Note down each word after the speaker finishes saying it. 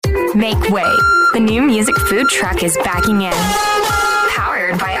Make way. The new music food truck is backing in.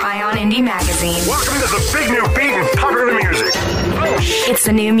 Powered by Ion Indie Magazine. Welcome to the big new beat and popular music. It's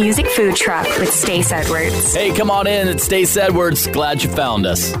the new music food truck with Stac Edwards. Hey, come on in. It's Stac Edwards. Glad you found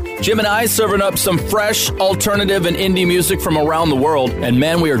us. Jim and I serving up some fresh, alternative, and indie music from around the world. And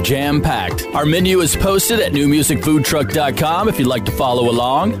man, we are jam-packed. Our menu is posted at newmusicfoodtruck.com if you'd like to follow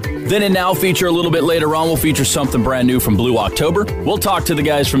along. Then and Now feature a little bit later on. We'll feature something brand new from Blue October. We'll talk to the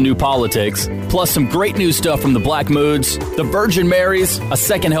guys from New Politics. Plus some great new stuff from the Black Moods, the Virginmarys, a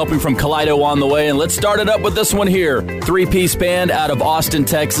second helping from Kaleido on the way. And let's start it up with this one here. Three-piece band out of Austin,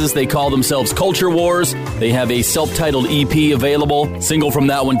 Texas. They call themselves Culture Wars. They have a self-titled EP available. Single from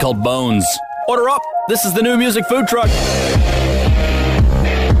that one called Bones. Order up. This is the new music food truck.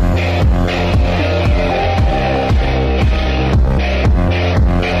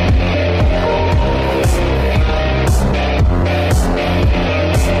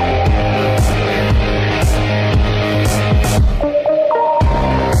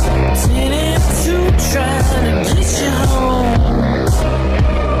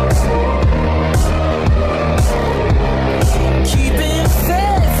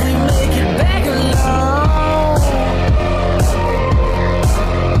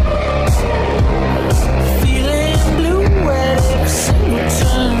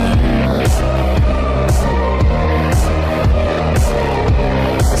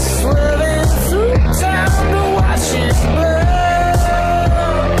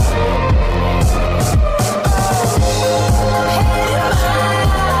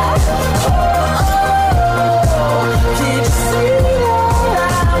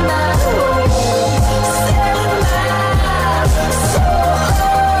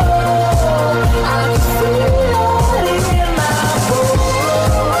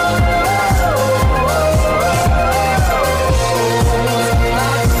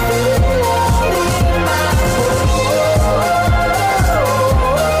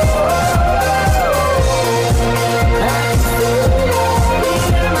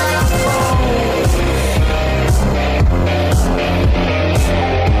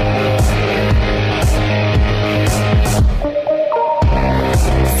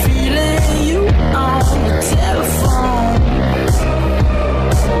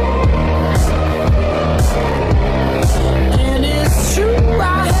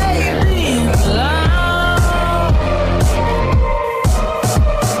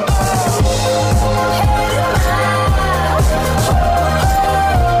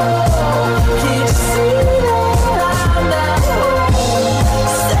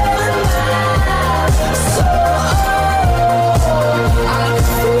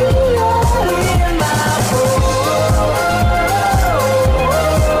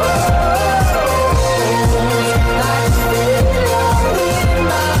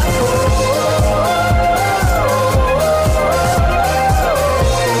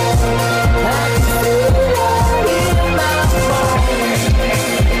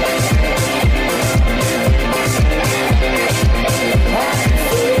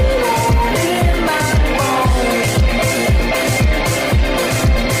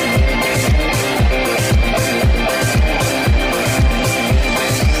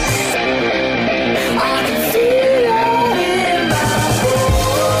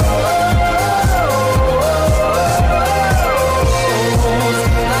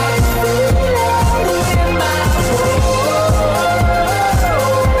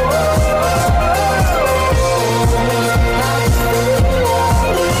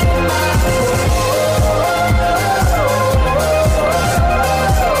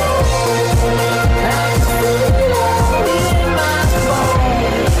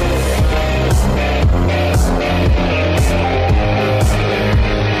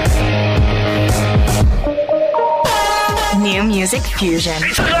 Fusion.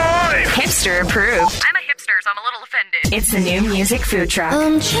 Hipster approved. I'm a hipster, so I'm a little offended. It's the new music food truck.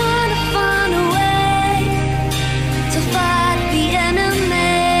 I'm trying to find a way to fight the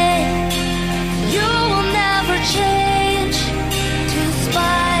enemy. You will never change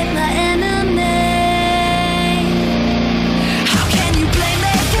despite my enemy. How can you blame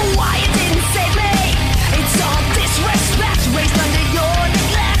me for why you didn't save me? It's all disrespect raised under your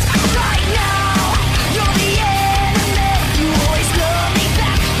neglect. Right now, you're the enemy. You always love me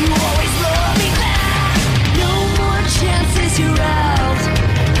back. You always love me back. No more chances, you're out.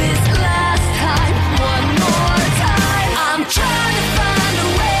 This last time, one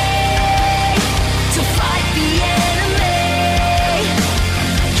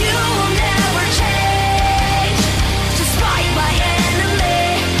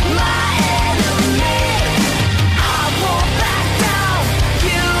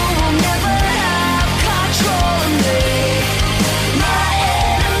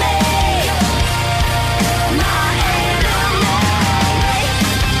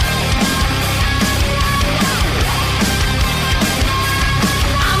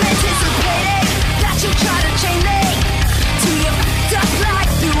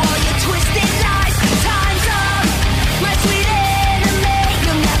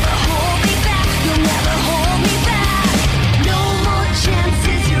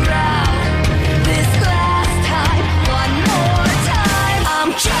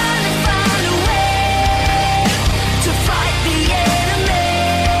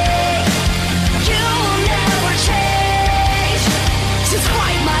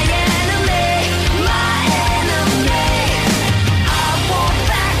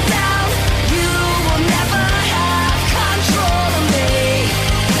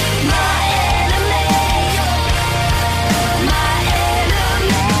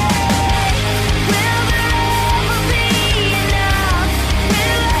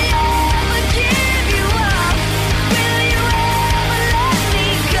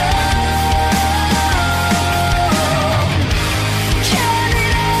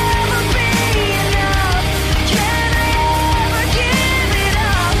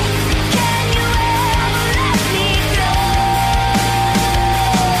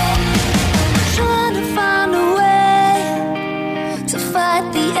fight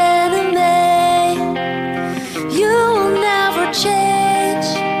the enemy. You will never change,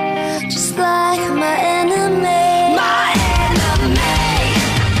 just like my enemy. My enemy,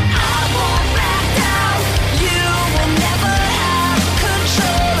 I won't back down. You will never have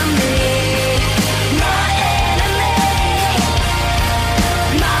control of me. My enemy,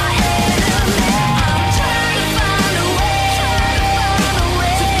 my enemy. I'm trying to find a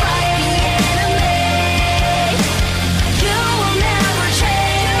way to fight the enemy. You will never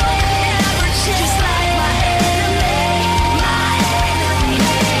change, just like my enemy. My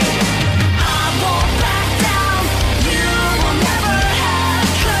enemy, I won't back down. You will never have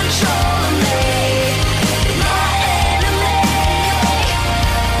control of me. My enemy,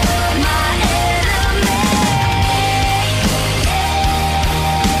 my enemy.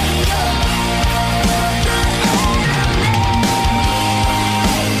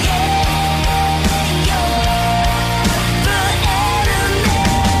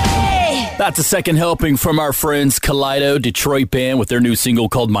 That's a second helping from our friends Kaleido, Detroit band, with their new single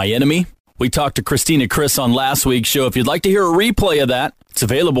called My Enemy. We talked to Christina Chris on last week's show. If you'd like to hear a replay of that, it's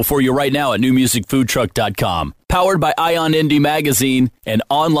available for you right now at newmusicfoodtruck.com. Powered by Ion Indie Magazine and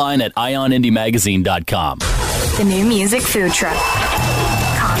online at ionindie-magazine.com. The new music food truck.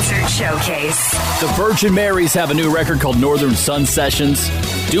 Concert showcase. The Virginmarys have a new record called Northern Sun Sessions.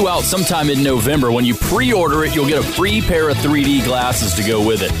 Due out sometime in November. When you pre-order it, you'll get a free pair of 3D glasses to go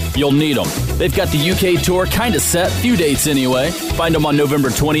with it. You'll need them. They've got the UK tour kind of set, few dates anyway. Find them on November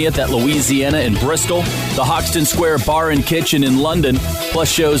 20th at Louisiana in Bristol, the Hoxton Square Bar and Kitchen in London, plus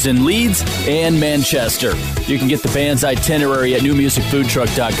shows in Leeds and Manchester. You can get the band's itinerary at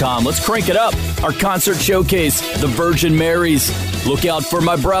newmusicfoodtruck.com. Let's crank it up. Our concert showcase, the Virginmarys. Look out for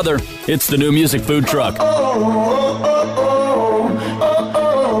my brother. It's the New Music Food Truck.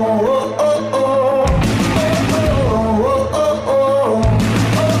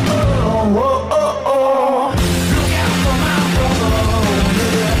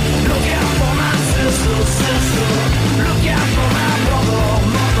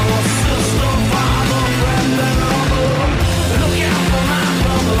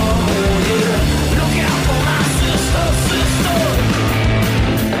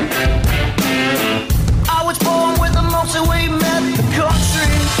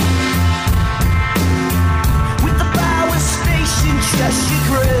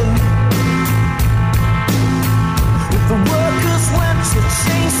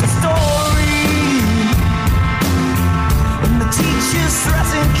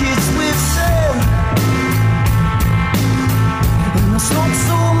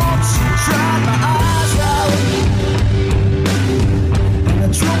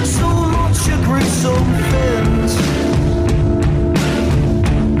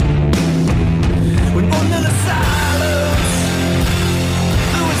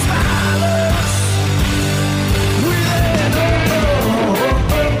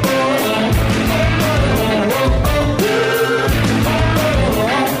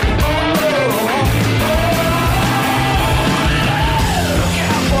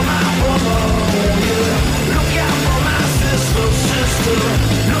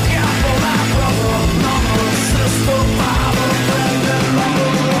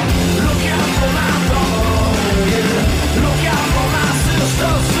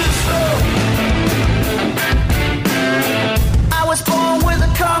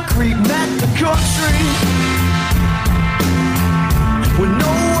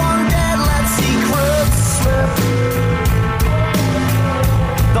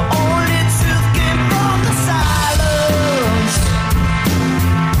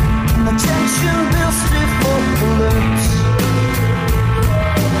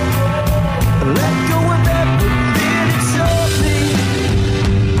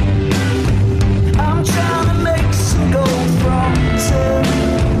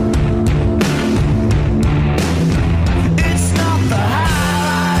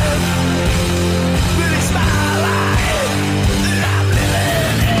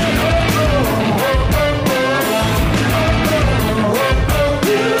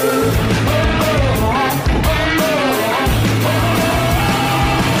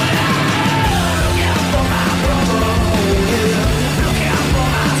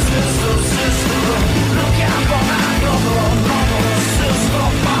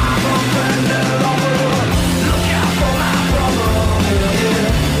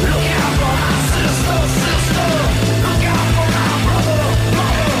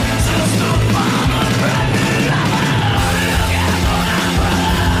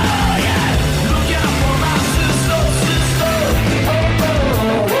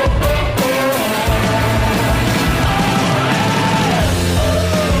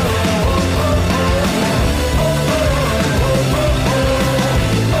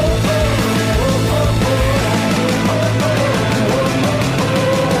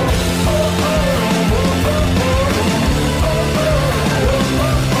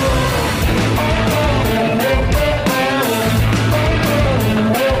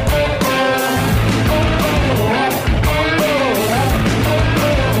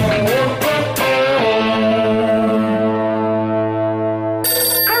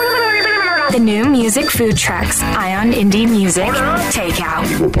 The new music food trucks, Ion Indie Music, Takeout.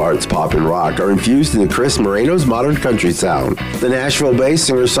 Equal parts pop and rock are infused into Chris Moreno's modern country sound. The Nashville-based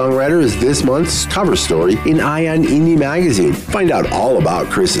singer-songwriter is this month's cover story in Ion Indie Magazine. Find out all about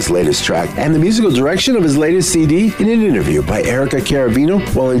Chris's latest track and the musical direction of his latest CD in an interview by Erica Caravino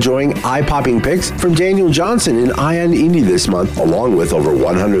while enjoying eye-popping picks from Daniel Johnson in Ion Indie this month, along with over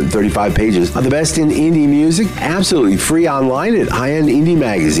 135 pages of the best in indie music, absolutely free online at Ion Indie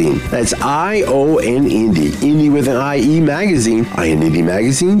Magazine. That's I-O-N Indie. Indie with an I-E Magazine.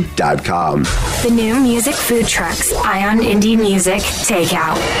 IonIndieMagazine.com. The new music food trucks, Ion Indie Music,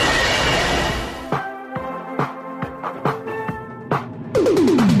 Takeout.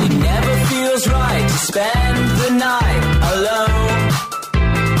 It never feels right to spend the night alone.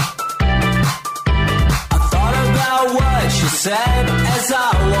 I thought about what you said as I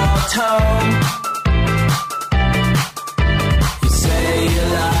walked home. You say your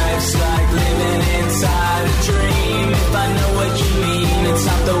life's like living inside a dream. If I know what you mean, it's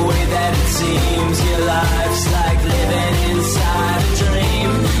not the way that it seems. Your life's like living inside a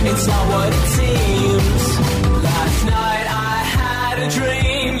dream. It's not what it seems. Last night I had a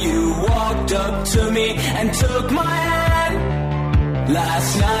dream. You walked up to me and took my hand.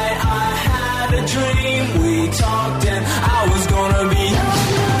 Last night I had a dream. We talked and I was gonna be your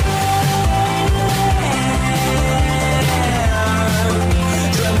man.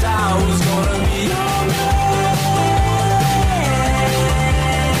 Dreamt I was gonna be your man.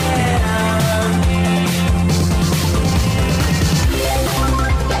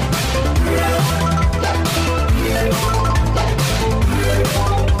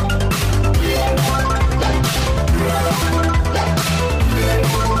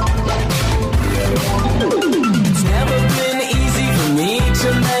 It's never been easy for me to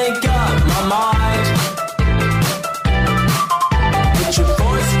make up my mind, but your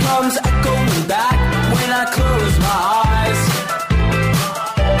voice comes echoing back when I close my eyes.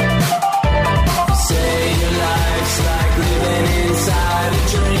 You say your life's like living inside a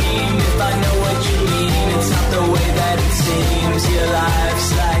dream. If I know what you mean, it's not the way that it seems. Your life's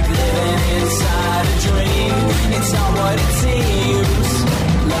like living inside a dream. It's not what it seems.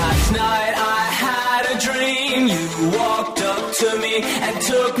 Last night I had a dream. You walked up to me and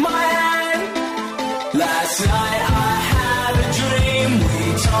took my hand. Last night I had a dream. We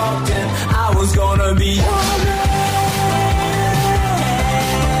talked and I was gonna be your man.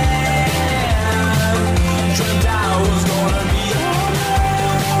 Dreamt I was gonna be your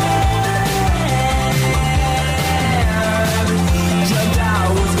man. Dreamt I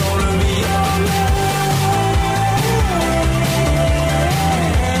was gonna be your man.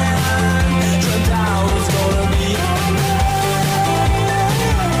 Dreamt I was gonna be your man.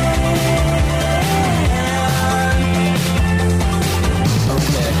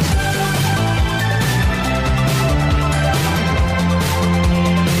 Okay.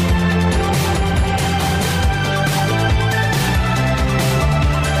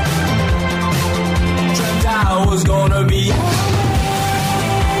 Dreamt I was gonna be your man.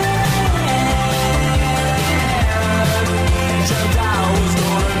 Dreamt I was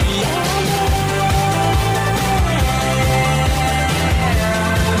gonna be your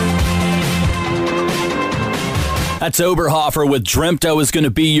That's Oberhofer with Dreamt I Was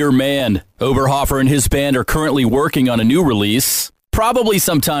Gonna Be Your Man. Oberhofer and his band are currently working on a new release. Probably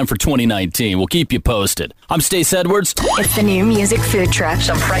sometime for 2019. We'll keep you posted. I'm Stac Edwards. It's the new music food truck,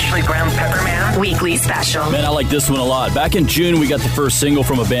 Some freshly ground pepper, man. weekly special. Man, I like this one a lot. Back in June, we got the first single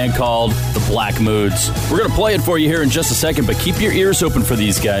from a band called The Black Moods. We're going to play it for you here in just a second, but keep your ears open for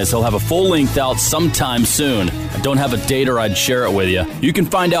these guys. They'll have a full length out sometime soon. I don't have a date or I'd share it with you. You can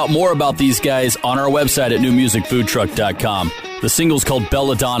find out more about these guys on our website at newmusicfoodtruck.com. The single's called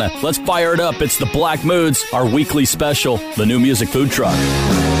Belladonna. Let's fire it up. It's The Black Moods, our weekly special, the new music food truck.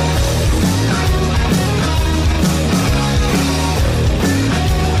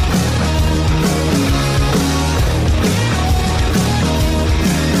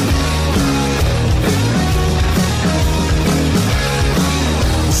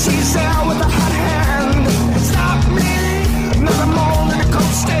 She's there with a hot hand. Stop me, another mold in a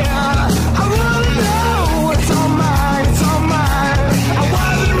cold stare. I wanna know it's all mine, it's all mine. I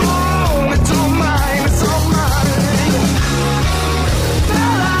wasn't wrong, it's all mine, it's all mine.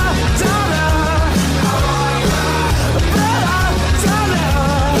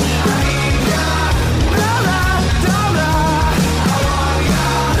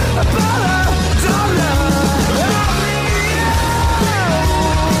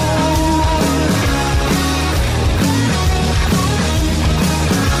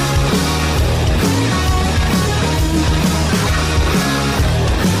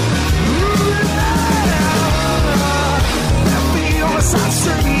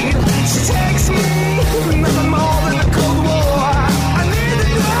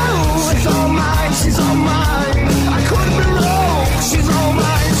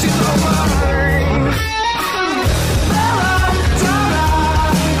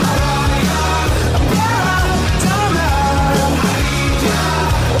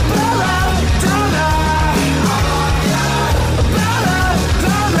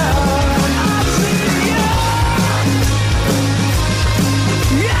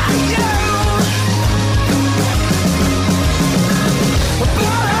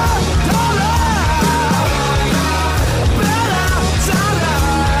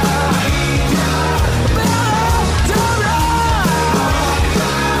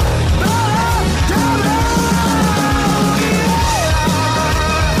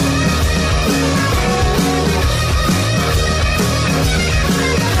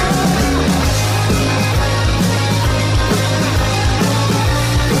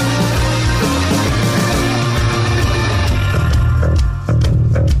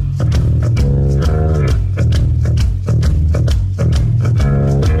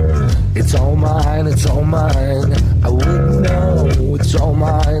 mine, it's all mine. I wouldn't know, it's all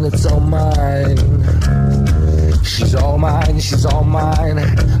mine, it's all mine. She's all mine, she's all mine.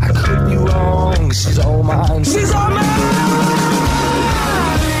 I could be wrong, she's all mine, she's all mine.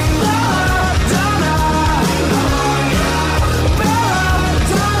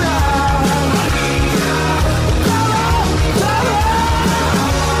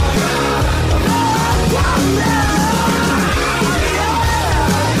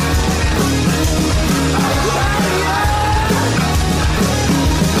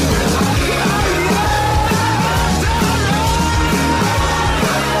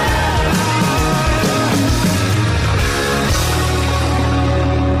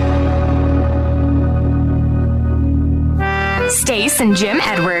 Stace and Jim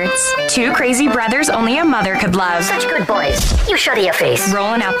Edwards. Two crazy brothers only a mother could love. Such good boys. You shut your face.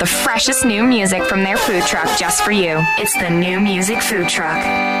 Rolling out the freshest new music from their food truck just for you. It's the New Music Food Truck.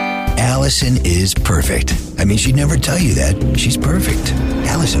 Allison is perfect. I mean, she'd never tell you that. She's perfect.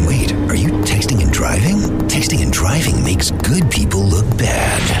 Allison, wait. Are you texting and driving? Texting and driving makes good people look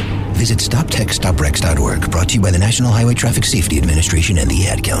bad. Visit StopTextStopWrecks.org. Brought to you by the National Highway Traffic Safety Administration and the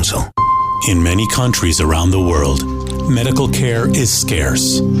Ad Council. In many countries around the world, medical care is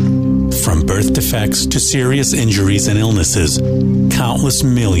scarce. From birth defects to serious injuries and illnesses, countless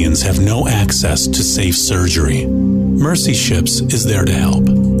millions have no access to safe surgery. Mercy Ships is there to help.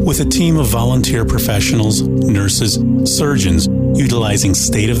 With a team of volunteer professionals, nurses, surgeons, utilizing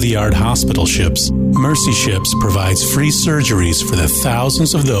state-of-the-art hospital ships, Mercy Ships provides free surgeries for the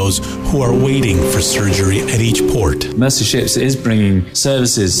thousands of those who are waiting for surgery at each port. Mercy Ships is bringing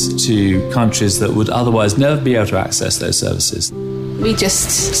services to countries that would otherwise never be able to access those services. We just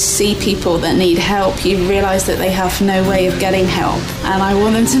see people that need help. You realise that they have no way of getting help, and I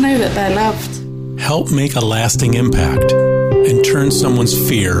want them to know that they're loved. Help make a lasting impact and turn someone's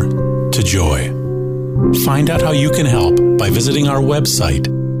fear to joy. Find out how you can help by visiting our website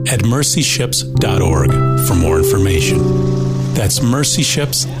at mercyships.org for more information. That's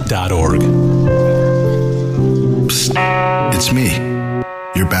mercyships.org. Psst, it's me,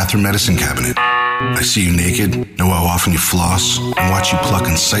 your bathroom medicine cabinet. I see you naked, know how often you floss, and watch you pluck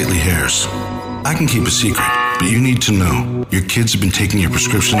unsightly hairs. I can keep a secret, but you need to know your kids have been taking your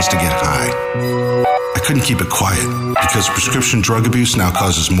prescriptions to get high. I couldn't keep it quiet because prescription drug abuse now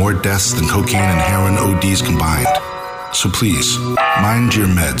causes more deaths than cocaine and heroin ODs combined. So please, mind your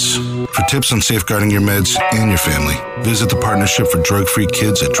meds. For tips on safeguarding your meds and your family, visit the Partnership for Drug-Free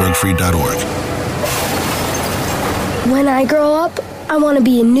Kids at drugfree.org. When I grow up, I want to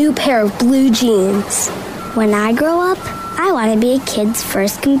be a new pair of blue jeans. When I grow up, I want to be a kid's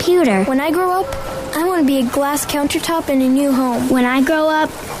first computer. When I grow up, I want to be a glass countertop in a new home. When I grow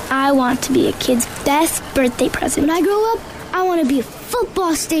up, I want to be a kid's best birthday present. When I grow up, I want to be a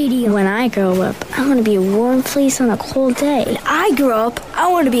football stadium. When I grow up, I want to be a warm fleece on a cold day. When I grow up, I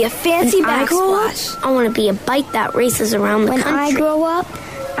want to be a fancy backsplash. I want to be a bike that races around the country. When I grow up,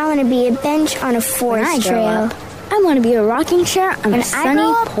 I want to be a bench on a forest trail. I want to be a rocking chair on a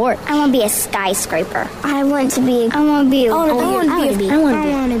sunny porch. I want to be a skyscraper. I want to be.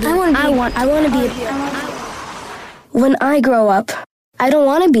 When I grow up, I don't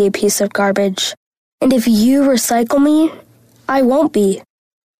want to be a piece of garbage. And if you recycle me, I won't be.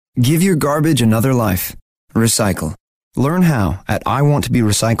 Give your garbage another life. Recycle. Learn how at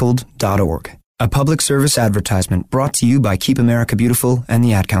iwanttoberecycled.org. A public service advertisement brought to you by Keep America Beautiful and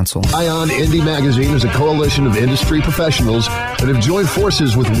the Ad Council. Ion Indie Magazine is a coalition of industry professionals that have joined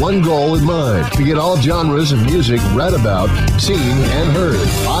forces with one goal in mind: to get all genres of music read about, seen, and heard.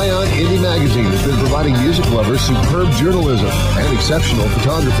 Ion Indie Magazine has been providing music lovers superb journalism and exceptional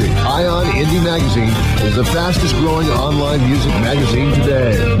photography. Ion Indie Magazine is the fastest growing online music magazine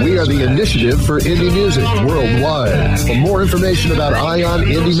today. We are the initiative for indie music worldwide. For more information about Ion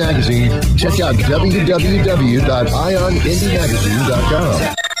Indie Magazine, check out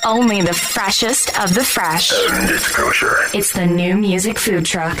www.ionindiemagazine.com. Only the freshest of the fresh. It's the New Music Food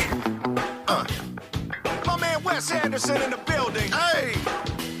Truck. My man Wes Anderson in the building. Hey!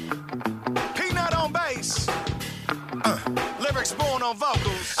 Peanut on bass. Lyrics born on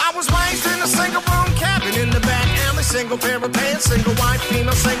vocals. I was raised in a single room cabin in the back alley. Single pair of pants, single white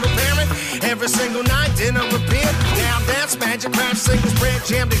female, single parent. Every single night dinner appeared. Now dance, magic craft, singles, bread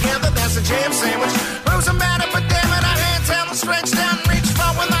jammed together. That's a jam sandwich. Rules are matter, but damn it, I had talent stretched out and reached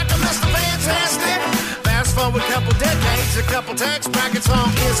forward like a Mr. Fantastic. Fast forward a couple decades, a couple tax brackets, all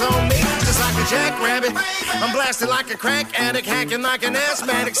is on me, just like a jackrabbit. I'm blasted like a crack addict, hacking like an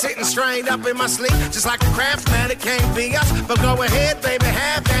asthmatic, sitting straight up in my sleep, just like a craftmatic. Can't be us, but go ahead, baby,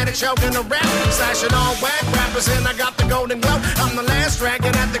 have at it, choking the rap, slashing all whack rappers, and I got the Golden Globe. I'm the last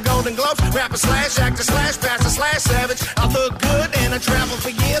dragon at the Golden Globes, rapper slash actor slash pastor slash savage. I look good and I travel for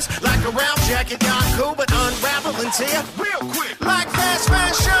years, like a Ralph jacket, y'all cool, but unraveling tear, real quick, like fast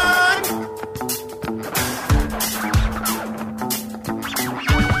fashion.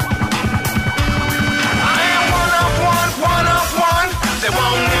 One of one, there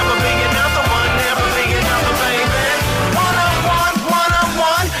won't never be another one, never be another, baby. One of one,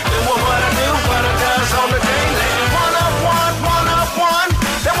 doing what I do, what I does on the daily. One of one,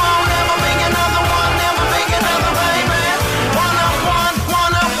 there won't never be another one, never be another, baby. One of one,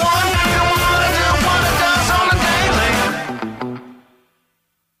 doing what I do, what I does on the daily.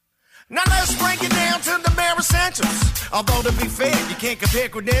 Now let's break it down to the bare essentials. Although to be fair, you can't compare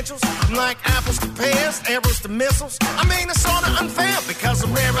credentials. I'm like apples to pears, arrows to missiles. I mean, it's sorta unfair because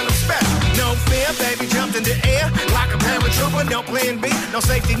I'm rare and I'm special. No fear, baby, jumped in the air like a paratrooper. No plan B, no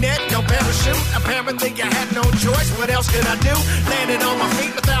safety net, no parachute. Apparently I had no choice. What else could I do? Landed on my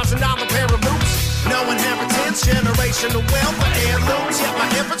feet, $1,000 pair of boots. No inheritance, generational wealth, or heirlooms. Yet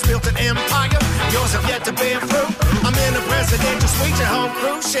my efforts built an empire. Yours have yet to bear fruit. I'm in a presidential suite, your home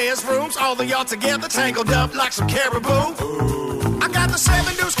crew shares rooms. All of y'all together, tangled up like some caribou. I got the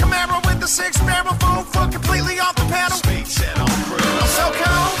 7 Deuce Camaro with the 6-barrel full, foot completely off the pedal. Speed set on cruise. I'm so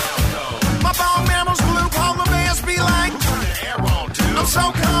cold. My bone marrow's blue, polar bears be like. Turn the air on, dude. I'm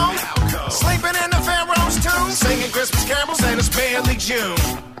so cold. Sleeping in the Pharaoh's tomb, singing Christmas carols, and it's barely June.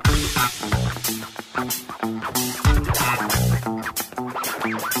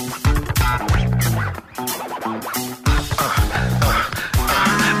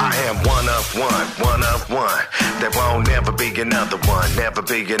 I am one of one. There won't never be another one, never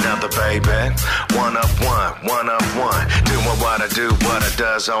be another, baby. One of one. Doing what I do, what I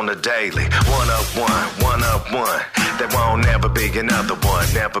does on the daily. One of one. There won't never be another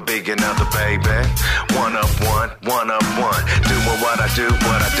one, never be another, baby. One of one. Doing what I do,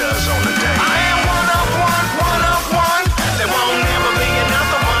 what I does on the daily. I am one of one. There won't never be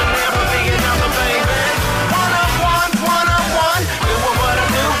another one, never be another, baby. One of one. Doing what I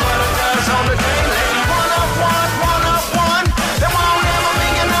do, what I does on the daily. One of one. There won't never be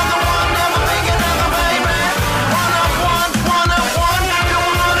another one, never be another, baby. One of one.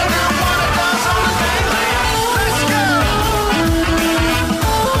 Doing what I do, what I does on the daily. Let's go.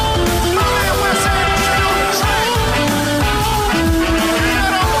 My man Wes Anderson on the track.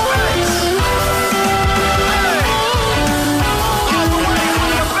 Get on the bass. Hey. All the way from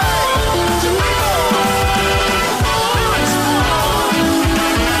the back.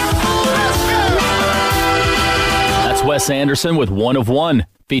 That's Wes Anderson with One of One,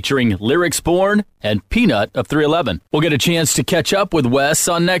 featuring Lyrics Born and Peanut of 311. We'll get a chance to catch up with Wes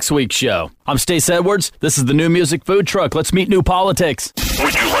on next week's show. I'm Stac Edwards. This is the New Music Food Truck. Let's meet New Politics.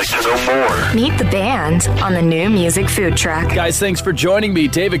 Would you like to know more? Meet the band on the New Music Food Truck. Guys, thanks for joining me.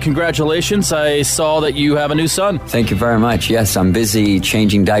 David, congratulations. I saw that you have a new son. Thank you very much. Yes, I'm busy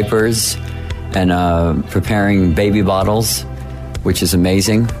changing diapers and preparing baby bottles, which is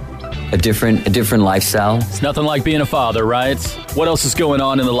amazing. A different lifestyle. It's nothing like being a father, right? What else is going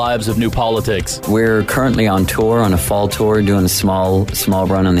on in the lives of New Politics? We're currently on tour, on a fall tour, doing a small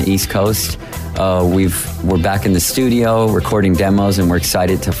run on the East Coast. We're back in the studio recording demos, and we're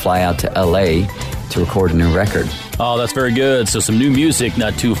excited to fly out to LA to record a new record. Oh, that's very good. So some new music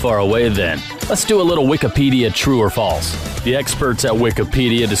not too far away then. Let's do a little Wikipedia true or false. The experts at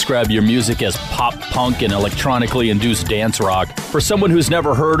Wikipedia describe your music as pop punk and electronically induced dance rock. For someone who's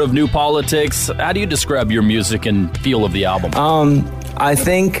never heard of New Politics, how do you describe your music and feel of the album? I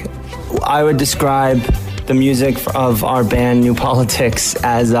think I would describe the music of our band New Politics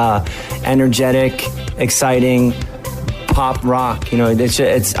as energetic, exciting pop rock. You know,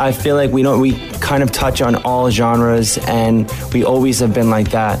 it's. I feel like we kind of touch on all genres, and we always have been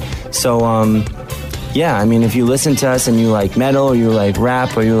like that. So, yeah, I mean, if you listen to us and you like metal, or you like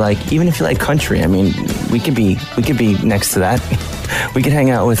rap, or you like, even if you like country, I mean, we could be next to that. We could hang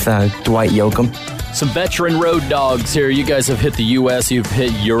out with Dwight Yoakam. Some veteran road dogs here. You guys have hit the U.S., you've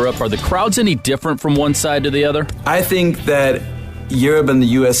hit Europe. Are the crowds any different from one side to the other? I think that Europe and the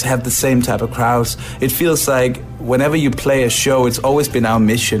U.S. have the same type of crowds. It feels like whenever you play a show, it's always been our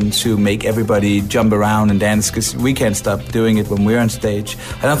mission to make everybody jump around and dance, because we can't stop doing it when we're on stage.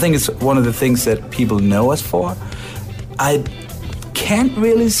 I don't think it's one of the things that people know us for. I can't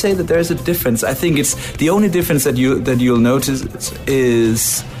really say that there's a difference. I think it's the only difference that you'll notice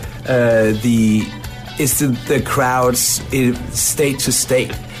is the the crowds state to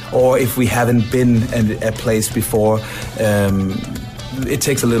state, or if we haven't been at a place before. It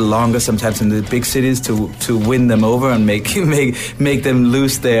takes a little longer sometimes in the big cities to win them over and make them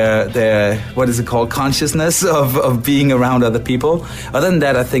lose their what is it called, consciousness of being around other people. Other than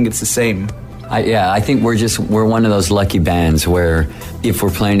that, I think it's the same. I think we're one of those lucky bands where if we're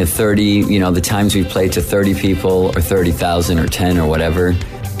playing to 30, the times we've played to 30 people or 30,000 or 10 or whatever,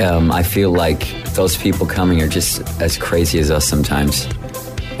 I feel like those people coming are just as crazy as us sometimes,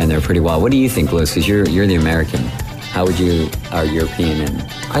 and they're pretty wild. What do you think, Lewis? Because you're the American. How would you, our European? And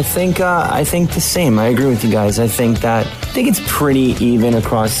I think the same. I agree with you guys. I think it's pretty even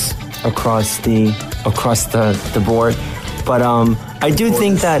across the board. But I do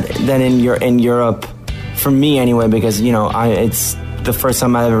think that in Europe, for me anyway, because it's the first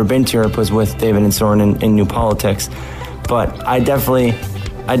time I've ever been to Europe was with David and Soren in New Politics. But I definitely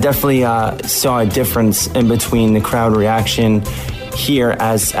saw a difference in between the crowd reaction here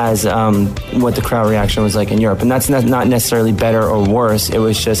as what the crowd reaction was like in Europe. And that's not necessarily better or worse. It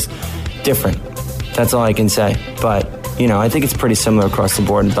was just different. That's all I can say. But, I think it's pretty similar across the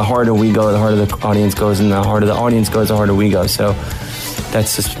board. The harder we go, the harder the audience goes, and the harder the audience goes, the harder we go. So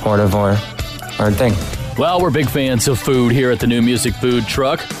that's just part of our thing. Well, we're big fans of food here at the New Music Food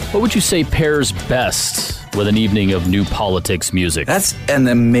Truck. What would you say pairs best with an evening of New Politics music? That's an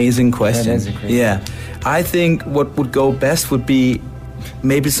amazing question. That is a great Yeah. I think what would go best would be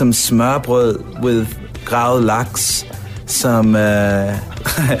maybe some smørbrød with gravet laks, some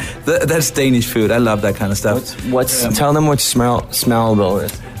that's Danish food. I love that kind of stuff. Tell them what smørbrød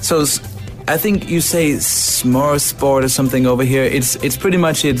is. So I think you say smørbrød or something over here. It's pretty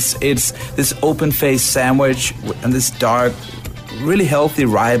much it's this open-faced sandwich and this dark, really healthy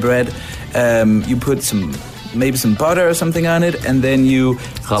rye bread. You put maybe some butter or something on it, and then you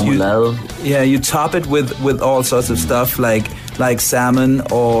top it with all sorts of stuff like salmon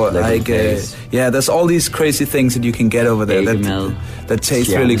or there's all these crazy things that you can get over there that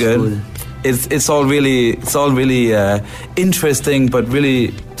taste really good. It's all really interesting, but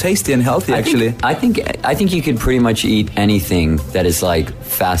really tasty and healthy. Actually, I think you could pretty much eat anything that is like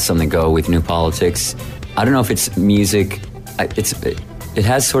fast on the go with New Politics. I don't know if it's music. It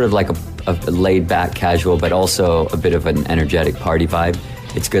has sort of like a laid back, casual, but also a bit of an energetic party vibe.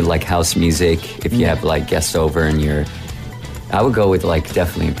 It's good like house music if you have like guests over and I would go with like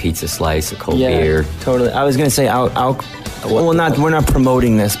definitely a pizza slice, a cold beer. Totally. I was gonna say we're not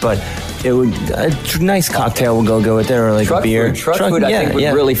promoting this, but it would a nice cocktail will go with it, or like truck a beer. Truck food I think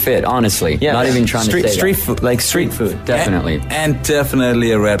would really fit, honestly. Yeah. Not even trying to say street food, like street food. Definitely. And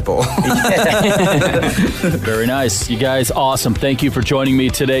definitely a Red Bull. Very nice. You guys, awesome. Thank you for joining me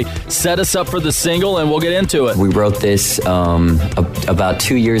today. Set us up for the single and we'll get into it. We wrote this about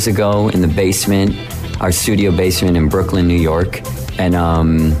 2 years ago in the basement, our studio basement in Brooklyn, New York. And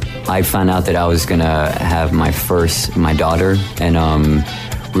I found out that I was going to have my daughter. And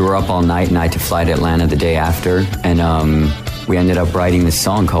we were up all night and I had to fly to Atlanta the day after. And we ended up writing this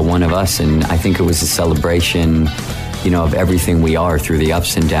song called One of Us. And I think it was a celebration, of everything we are through the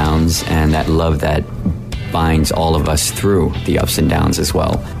ups and downs, and that love that binds all of us through the ups and downs as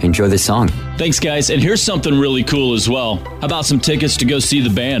well. Enjoy this song. Thanks, guys. And here's something really cool as well. How about some tickets to go see the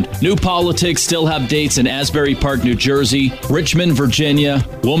band? New Politics still have dates in Asbury Park, New Jersey, Richmond, Virginia,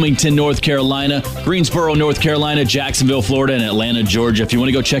 Wilmington, North Carolina, Greensboro, North Carolina, Jacksonville, Florida, and Atlanta, Georgia. If you want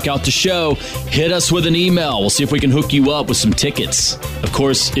to go check out the show, hit us with an email. We'll see if we can hook you up with some tickets. Of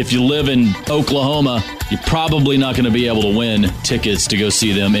course, if you live in Oklahoma, you're probably not going to be able to win tickets to go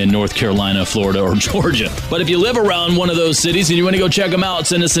see them in North Carolina, Florida, or Georgia. But if you live around one of those cities and you want to go check them out,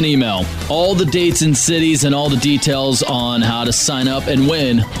 send us an email. All the dates and cities and all the details on how to sign up and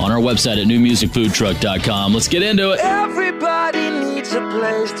win on our website at newmusicfoodtruck.com. Let's get into it. Everybody needs a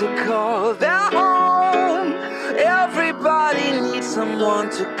place to call their home. Everybody needs someone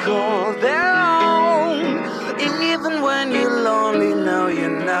to call their own. Even when you're lonely, no,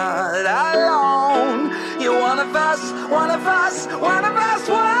 you're not alone. You're one of us, one of us, one of us,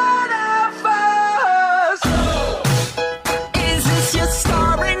 one of us. Is this your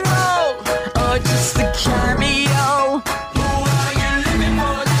starring role or just a cameo? Who are you living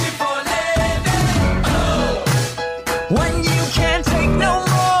for, living? Oh. When you can't take no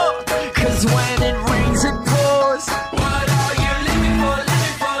more, 'cause when it rains it pours. What are you living for,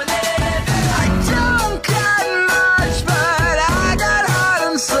 living? I don't got much, but I got heart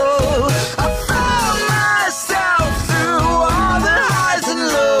and soul. I found myself through all the highs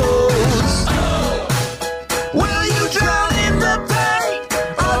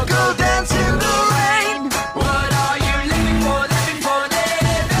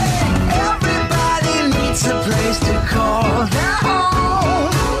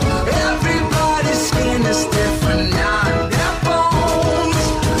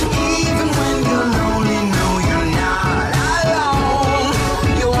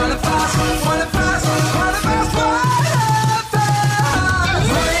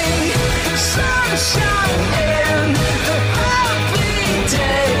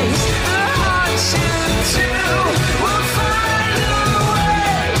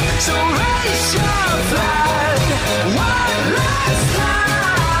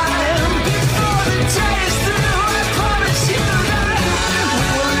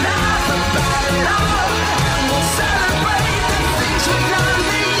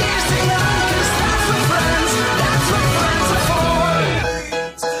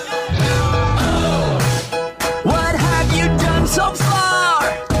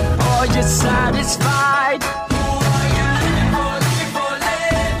Satisfied.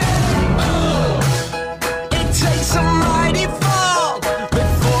 It takes a mighty fall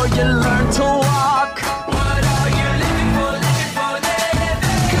before you learn to walk. What are you living for, living for, living?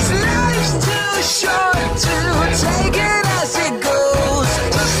 'Cause life's too short to take it as it goes.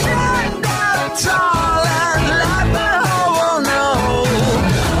 So stand up tall and let the whole world know.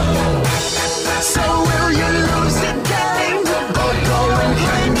 So will you lose the game or go and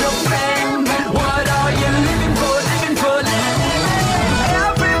claim your fame? What are you living for, living for, living?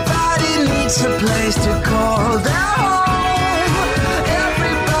 Everybody needs a place to call their home.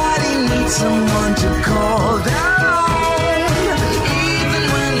 Everybody needs someone to call their own. Even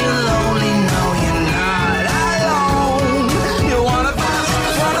when you're lonely, no, you're not alone. You're one of us,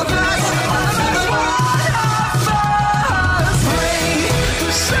 one of us, one of us, one of us. Bring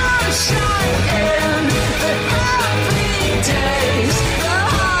the sunshine in the happy days, the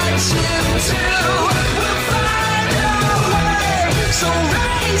hardship too. We'll find a way. So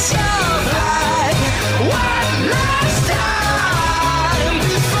raise your flag one last time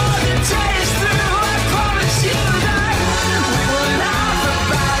before the day is through. I promise you that we will laugh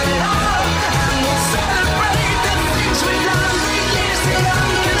about it all and we'll celebrate the things we've done. The years to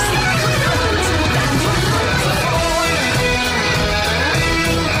come, 'cause that's what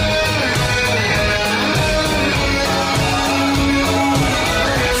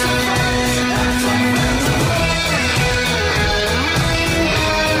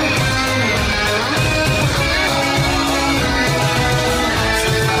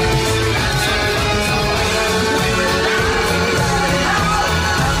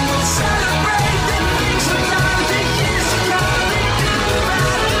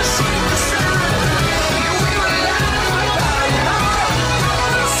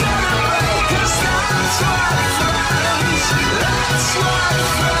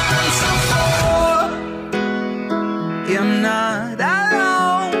friends are for. You're not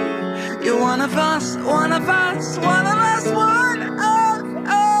alone. You're one of us, one of us, one of us, one of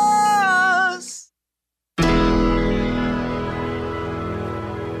us.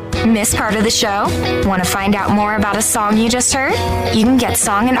 Miss part of the show? Want to find out more about a song you just heard? You can get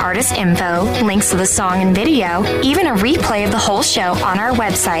song and artist info, links to the song and video, even a replay of the whole show on our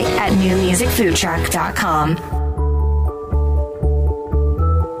website at newmusicfoodtruck.com.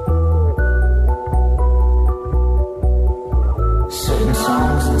 Certain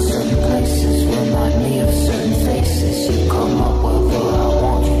songs in certain places remind me of certain faces. You come up whether I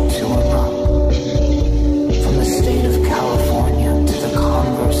want you to or not. From the state of California to the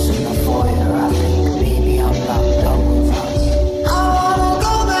Converse in the foyer, I think maybe I'm not done with us. I wanna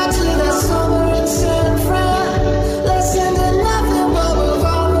go back to that summer in San Fran. Listen to nothing but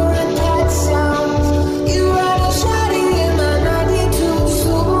revolver and cat sounds. You ride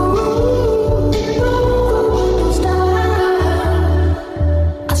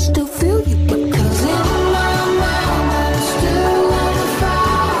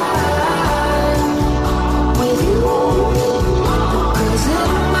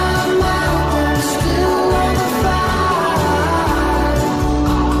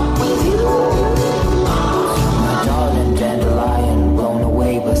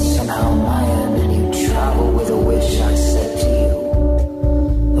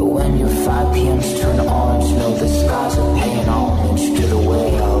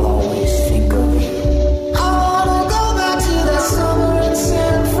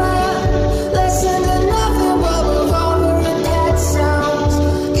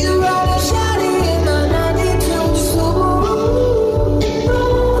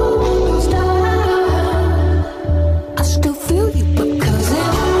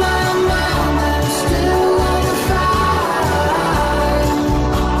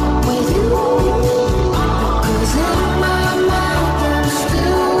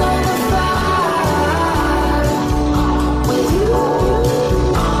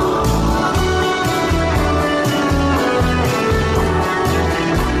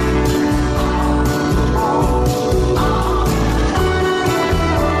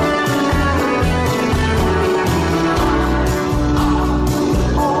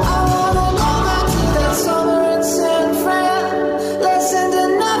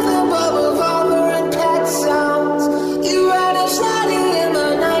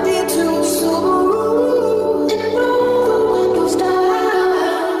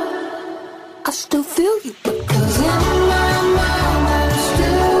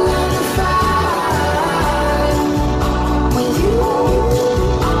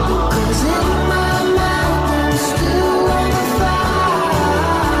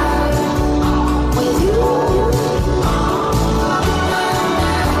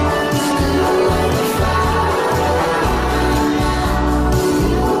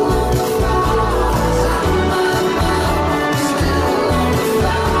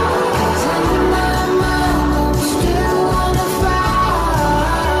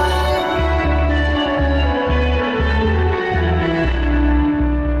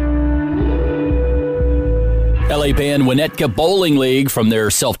LA band Winnetka Bowling League from their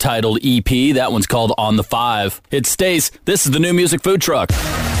self-titled EP. That one's called On the Five. It's Stace. This is the New Music Food Truck.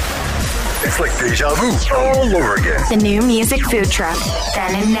 It's like deja vu all over again. The New Music Food Truck.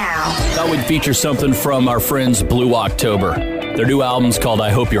 Then and now. Thought we'd feature something from our friends Blue October. Their new album's called I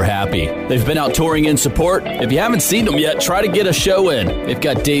Hope You're Happy. They've been out touring in support. If you haven't seen them yet, try to get a show in. They've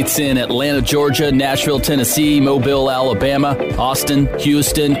got dates in Atlanta, Georgia, Nashville, Tennessee, Mobile, Alabama, Austin,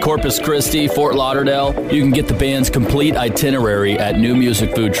 Houston, Corpus Christi, Fort Lauderdale. You can get the band's complete itinerary at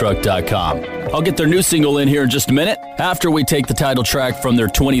newmusicfoodtruck.com. I'll get their new single in here in just a minute after we take the title track from their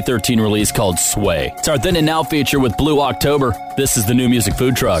 2013 release called Sway. It's our Then and Now feature with Blue October. This is the New Music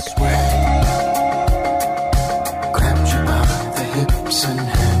Food Truck. And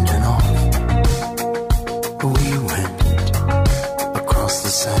handing off, we went across the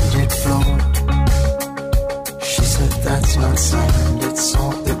sanded floor. She said, that's not sand, it's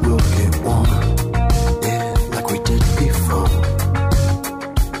salt that will get warm. Yeah, like we did before.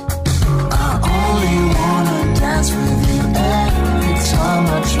 I only wanna dance with you every time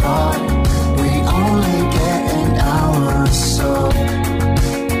I try. We only get an hour or so.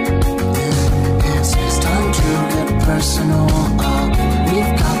 Yeah, it's time to get personal.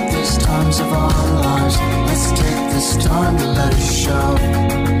 We've got these times of our lives. Let's take this time to let it show.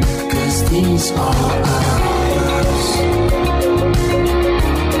 'Cause these are ours.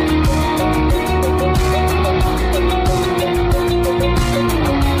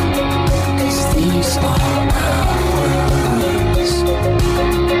 'Cause these are ours.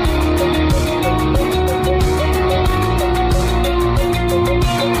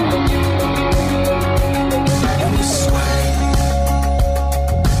 And we sway,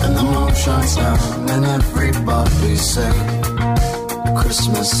 and the moon shines down, and everybody say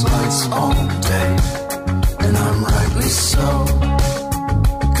Christmas lights all day. And I'm rightly so,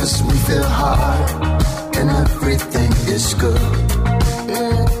 'cause we feel high, and everything is good.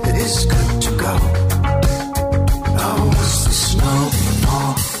 Yeah, it is good to go. Oh, as the snow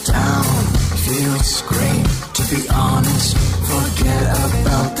fall down, feels great to be honest. Forget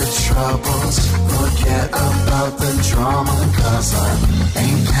about the troubles, forget about the drama. 'Cause I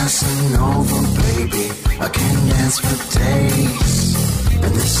ain't Casanova, baby, I can dance for days.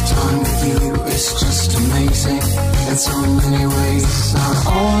 And this time with you is just amazing in so many ways. I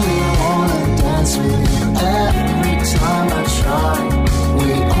only wanna dance with you every time I try. We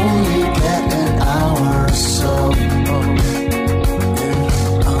only get an hour or so.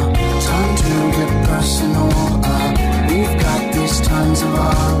 Time to get personal. We've got these times of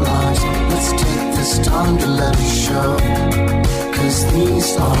our lives. Let's take this time to let it show. 'Cause these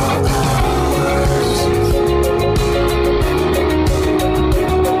are ours.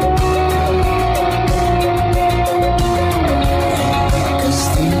 'Cause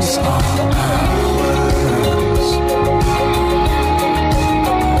these are ours.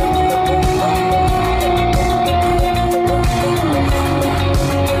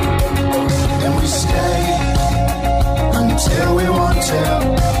 And we stay until we want to,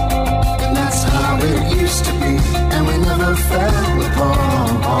 and that's how it used to be. And we never fell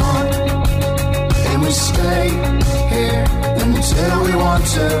apart. And we stay here until we want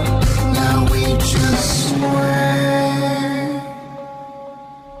to. Now we just sway.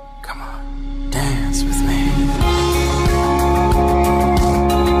 Come on, dance with me.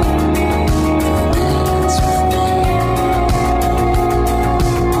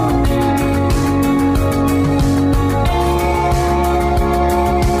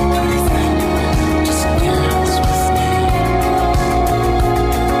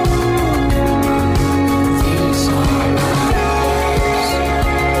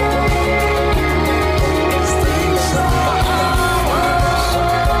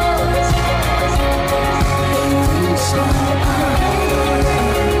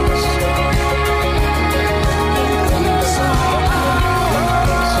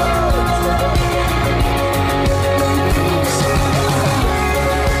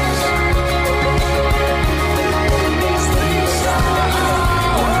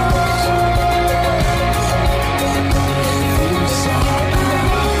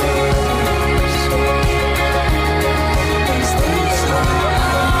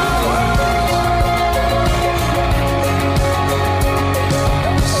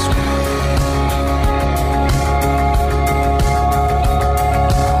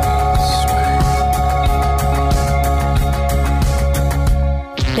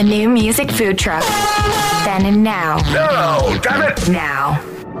 The New Music Food Truck. Then and now. No, damn it! Now.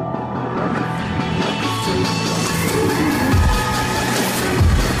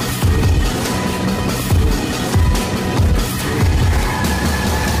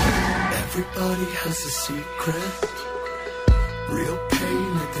 Everybody Everybody has a secret, real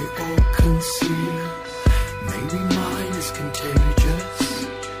pain that they all conceal. Maybe mine is contagious.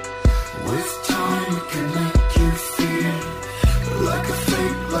 With time it can make you feel like a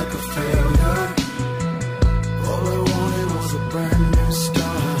fake, like a failure. All I wanted was a brand new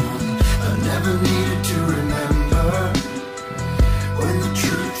start. I never needed to remember when the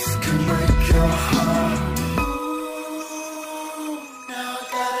truth can break your heart.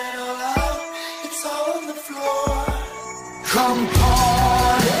 Come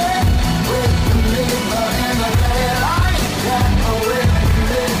party with the liver and the daylight. Yeah, with the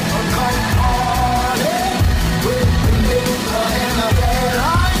liver. Come party with the liver and the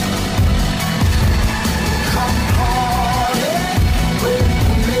daylight. Come party with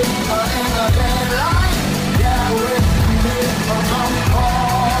the liver and the daylight. Yeah, with the liver. Come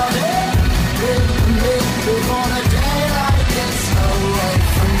party with the liver before the daylight gets away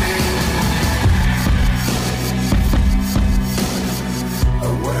from me.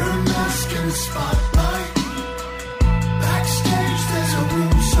 Wear a mask in the spotlight. Backstage there's a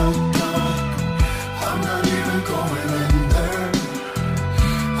room so dark. I'm not even going in there.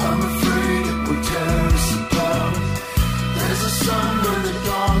 I'm afraid it will tear us apart. There's a sun when the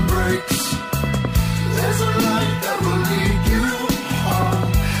dawn breaks. There's a light that will lead you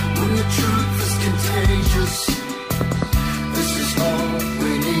home. When the truth is contagious, this is all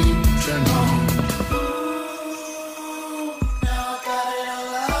we need to know.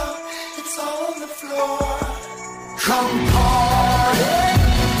 Come party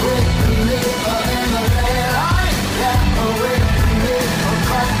with the liver and the daylight. Yeah, with the liver.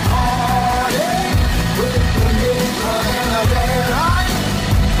 Come party with the liver and the daylight.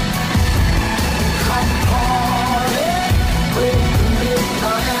 Come party with the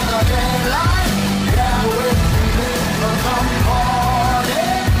liver and the daylight. Yeah, with the liver. Come party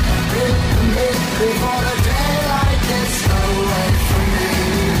with the liver before the daylight gets away from me.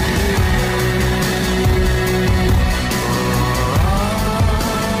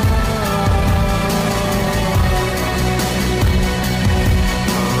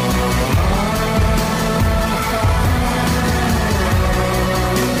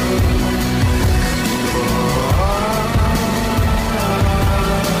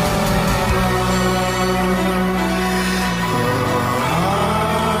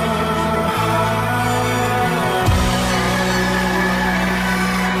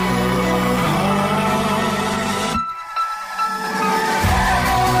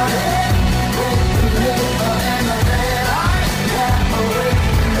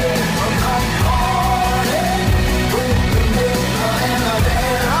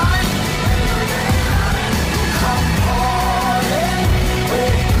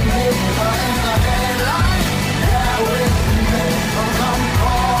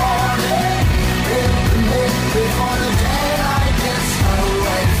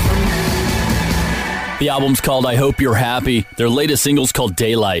 The album's called I Hope You're Happy. Their latest single's called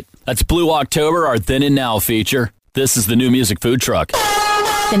Daylight. That's Blue October, our Then and Now feature. This is the New Music Food Truck.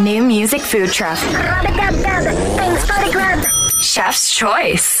 The New Music Food Truck. Chef's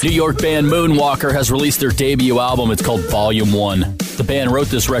Choice. New York band Moonwalker has released their debut album. It's called Volume 1. The band wrote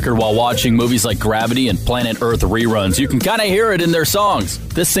this record while watching movies like Gravity and Planet Earth reruns. You can kind of hear it in their songs.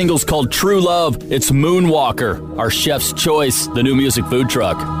 This single's called True Love. It's Moonwalker, our Chef's Choice, the New Music Food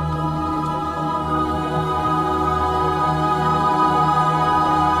Truck.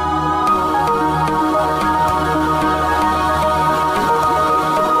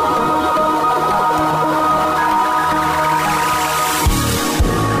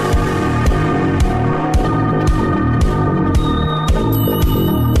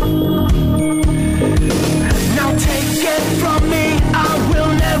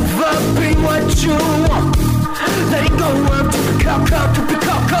 Let it go up to the cup, to the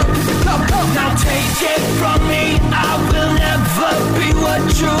cup.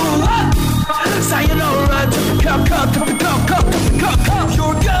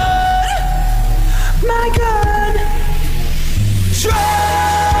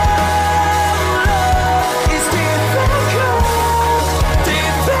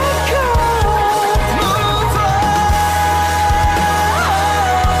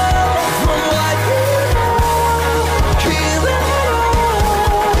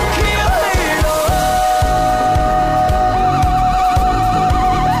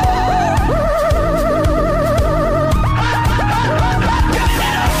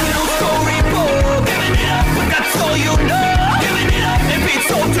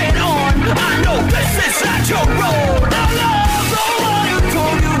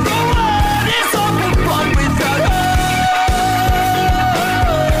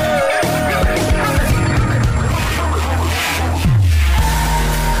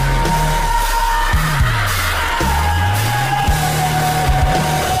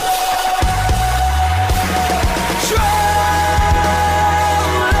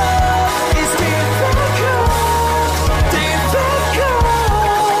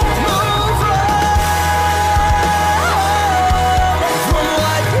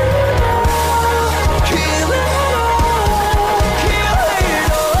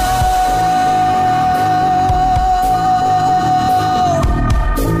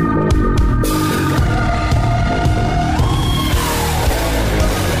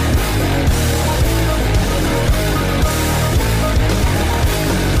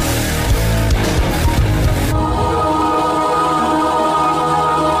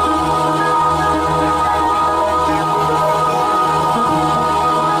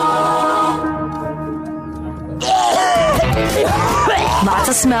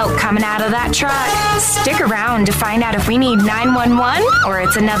 smoke coming out of that truck. Stick around to find out if we need 911 or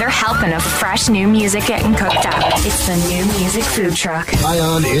it's another helping of fresh new music getting cooked up. It's the New Music Food Truck.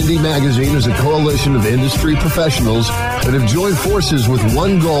 Ion Indie Magazine is a coalition of industry professionals that have joined forces with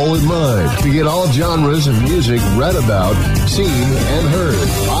one goal in mind: to get all genres of music read about, seen, and heard.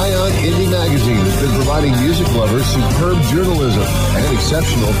 Ion Indie Magazine has been providing music lovers superb journalism and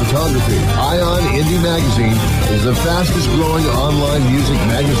exceptional photography. Ion Indie Magazine is the fastest growing online music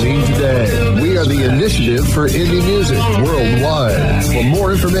magazine today. We are the initiative for indie music worldwide. For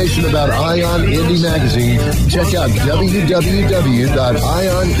more information about Ion Indie Magazine, check out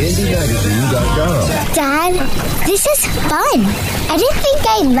www.ionindiemagazine.com. Dad, this is fun. I didn't think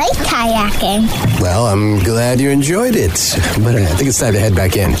I'd like kayaking. Well, I'm glad you enjoyed it, but I think it's time to head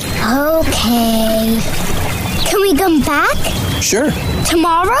back in. Okay. Can we come back? Sure.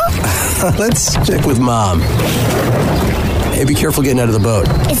 Tomorrow? Let's check with Mom. Hey, be careful getting out of the boat.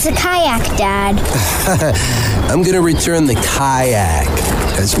 It's a kayak, Dad. I'm going to return the kayak.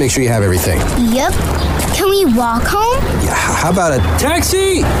 Let's make sure you have everything. Yep. Can we walk home? Yeah, how about a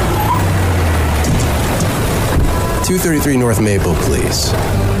taxi? 233 North Maple, please.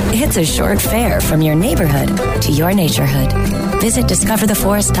 It's a short fare from your neighborhood to your naturehood. Visit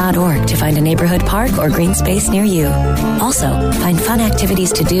discovertheforest.org to find a neighborhood park or green space near you. Also, find fun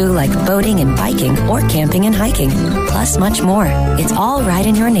activities to do like boating and biking or camping and hiking, plus much more. It's all right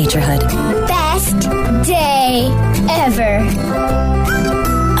in your naturehood. Best day ever.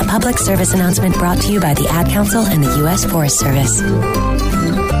 A public service announcement brought to you by the Ad Council and the U.S. Forest Service.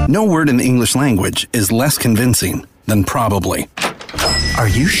 No word in the English language is less convincing than probably. Are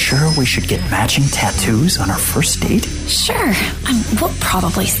you sure we should get matching tattoos on our first date? Sure. We'll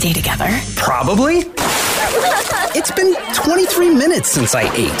probably stay together. Probably? It's been 23 minutes since I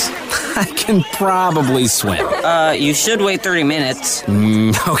ate. I can probably swim. You should wait 30 minutes.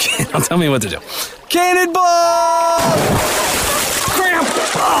 Okay, now tell me what to do. Cannonball! Cramp!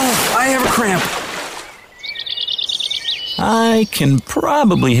 Oh, I have a cramp. I can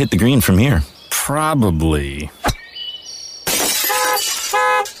probably hit the green from here. Probably.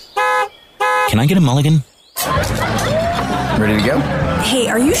 Can I get a mulligan? Ready to go? Hey,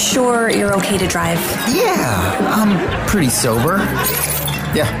 are you sure you're okay to drive? Yeah, I'm pretty sober.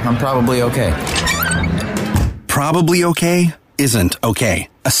 Yeah, I'm probably okay. Probably okay isn't okay,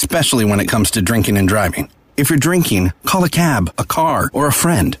 especially when it comes to drinking and driving. If you're drinking, call a cab, a car, or a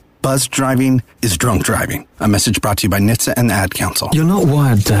friend. Buzzed driving is drunk driving. A message brought to you by NHTSA and the Ad Council. You're not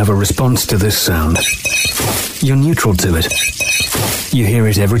wired to have a response to this sound. You're neutral to it. You hear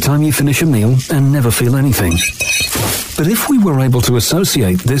it every time you finish a meal and never feel anything. But if we were able to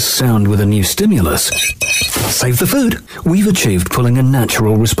associate this sound with a new stimulus, save the food, we've achieved pulling a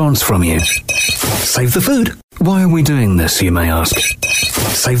natural response from you. Save the food. Why are we doing this, you may ask?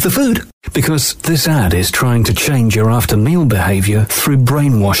 Save the food. Because this ad is trying to change your after-meal behavior through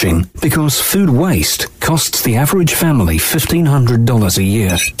brainwashing. Because food waste costs the average family $1,500 a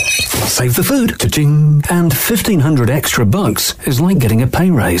year. Save the food. Cha-ching. And $1,500 extra bucks is like getting a pay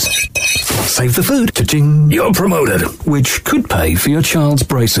raise. Save the food. Cha-ching. You're promoted. Which could pay for your child's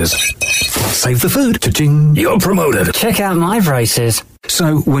braces. Save the food. Cha-ching. You're promoted. Check out my braces.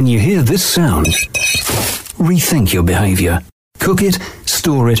 So when you hear this sound, rethink your behavior. Cook it,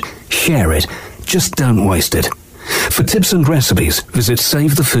 store it, share it. Just don't waste it. For tips and recipes, visit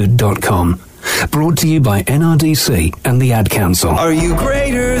savethefood.com. Brought to you by NRDC and the Ad Council. Are you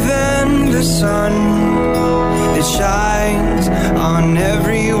greater than the sun that shines on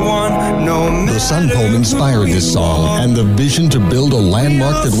everyone? No matter. The Sun Poem inspired this song and the vision to build a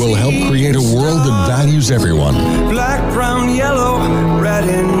landmark that will help create a world that values everyone. Black, brown, yellow, red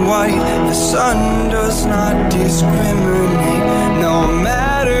and white. The sun does not discriminate, no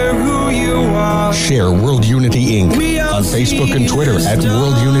matter who you are. Share World Unity Inc. on Facebook and Twitter at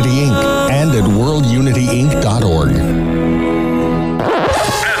World Unity Inc. and at worldunityinc.org.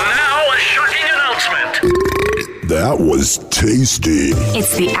 That was tasty.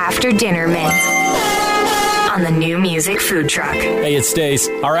 It's the After Dinner Mint on the New Music Food Truck. Hey, it's Stace.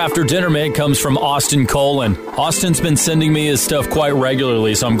 Our After Dinner Mint comes from Austin Colon. Austin's been sending me his stuff quite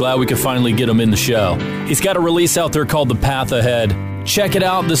regularly, so I'm glad we could finally get him in the show. He's got a release out there called The Path Ahead. Check it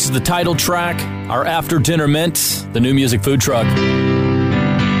out. This is the title track, Our After Dinner Mint, the New Music Food Truck.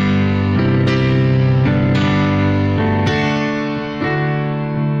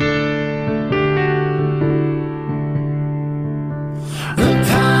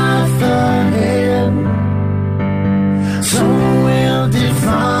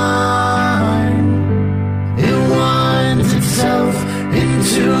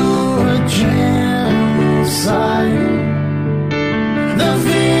 The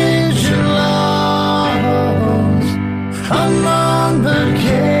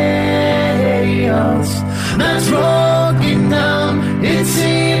house that's broken down, it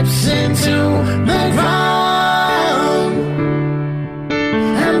seeps into the ground.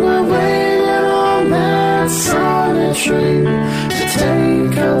 And we're waiting on that solid tree to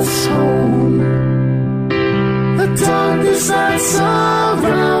take us home. The darkness that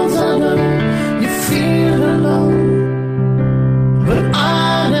surrounds, I know you feel alone, but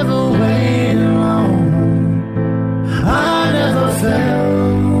I never waited long, I never felt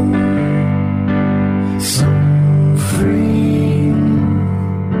so free.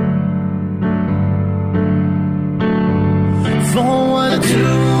 For what do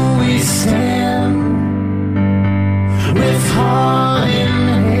we stand with heart in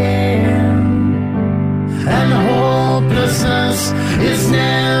hand, and hopelessness is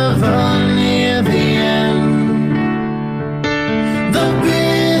never near the end. The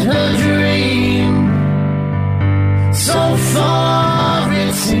bitter dream, so far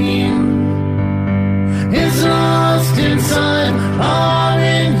it seemed, is lost inside our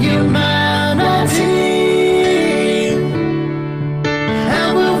inhumanity. And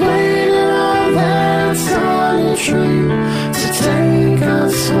we're waiting on that solid tree to take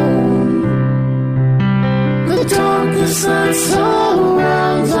us home. The darkness that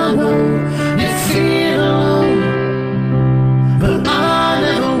surrounds, I know you feel alone, but I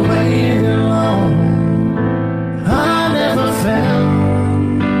never waited long, I never felt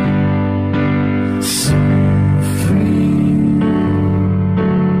so free.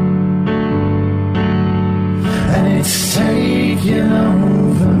 And it's taking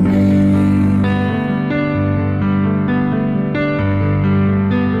over me.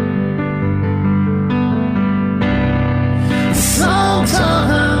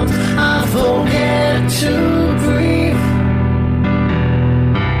 Sometimes I forget to breathe.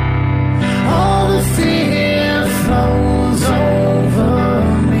 All the fear flows over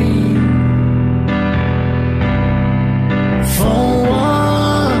me. For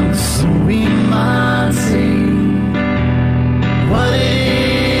once we might see what it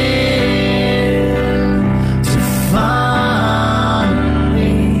is to finally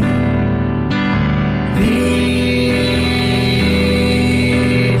be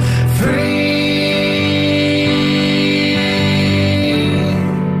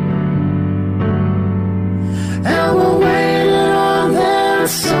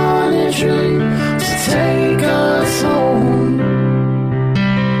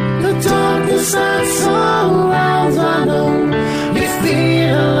that surrounds, I know you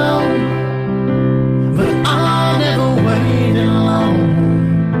feel alone, but I never waited long,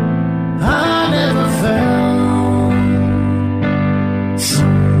 I never felt so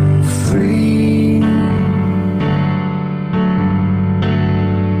free.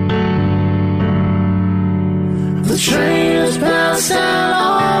 The train has passed and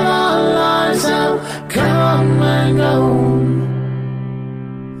all our lives have come and gone.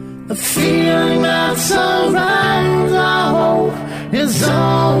 The feeling that surrounds our hope is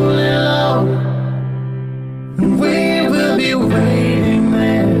only love, and we will be waiting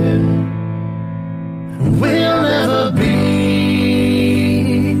there, and we'll never be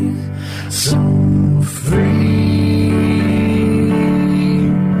so free.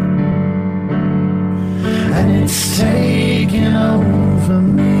 And it's taking over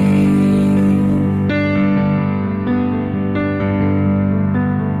me.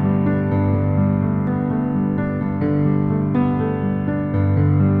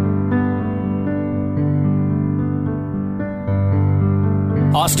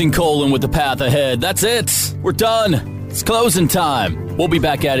 Austin Colon with The Path Ahead. That's it. We're done. It's closing time. We'll be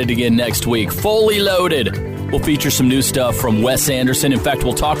back at it again next week, fully loaded. We'll feature some new stuff from Wes Anderson. In fact,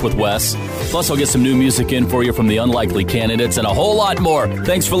 we'll talk with Wes. Plus, I'll get some new music in for you from the Unlikely Candidates and a whole lot more.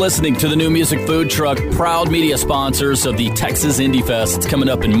 Thanks for listening to the New Music Food Truck, proud media sponsors of the Texas Indie Fest. It's coming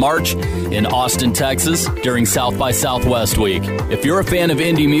up in March in Austin, Texas, during South by Southwest Week. If you're a fan of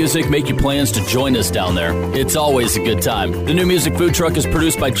indie music, make your plans to join us down there. It's always a good time. The New Music Food Truck is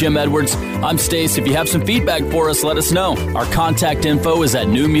produced by Jim Edwards. I'm Stace. If you have some feedback for us, let us know. Our contact info is at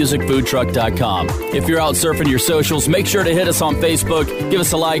newmusicfoodtruck.com. If you're out surfing your socials, make sure to hit us on Facebook, give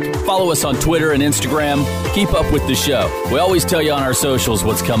us a like, follow us on Twitter and Instagram. Keep up with the show. We always tell you on our socials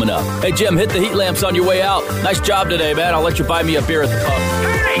what's coming up. Hey, Jim, hit the heat lamps on your way out. Nice job today, man. I'll let you buy me a beer at the pub.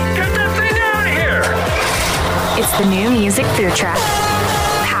 Hey, get that thing out of here! It's the New Music Food Truck,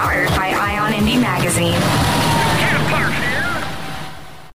 powered by Ion Indie Magazine.